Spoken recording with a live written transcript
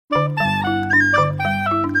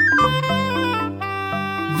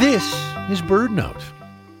This is BirdNote.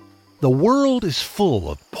 The world is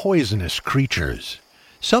full of poisonous creatures.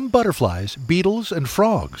 Some butterflies, beetles, and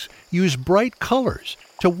frogs use bright colors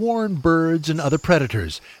to warn birds and other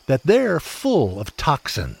predators that they're full of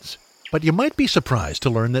toxins. But you might be surprised to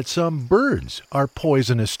learn that some birds are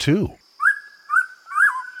poisonous too.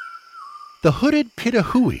 The hooded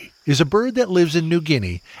pitahui is a bird that lives in New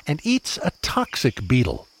Guinea and eats a toxic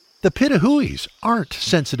beetle. The pitahuis aren't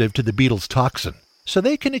sensitive to the beetle's toxin, so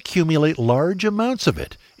they can accumulate large amounts of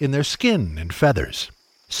it in their skin and feathers.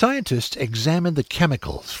 Scientists examined the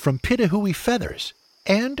chemicals from pitahui feathers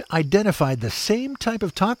and identified the same type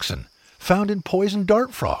of toxin found in poison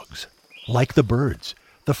dart frogs. Like the birds,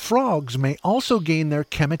 the frogs may also gain their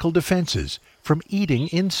chemical defenses from eating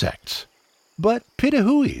insects. But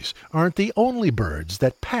pitahuis aren't the only birds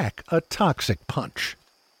that pack a toxic punch.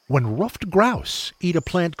 When ruffed grouse eat a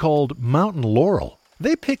plant called mountain laurel,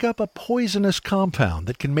 they pick up a poisonous compound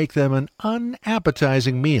that can make them an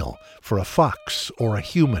unappetizing meal for a fox or a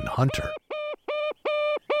human hunter.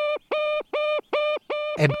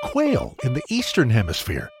 And quail in the eastern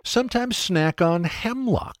hemisphere sometimes snack on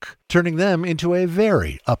hemlock, turning them into a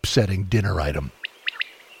very upsetting dinner item.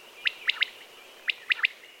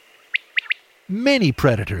 Many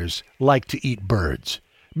predators like to eat birds,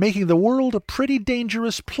 making the world a pretty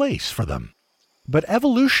dangerous place for them. But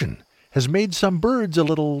evolution has made some birds a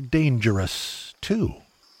little dangerous too.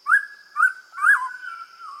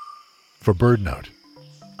 For BirdNote,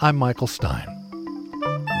 I'm Michael Stein.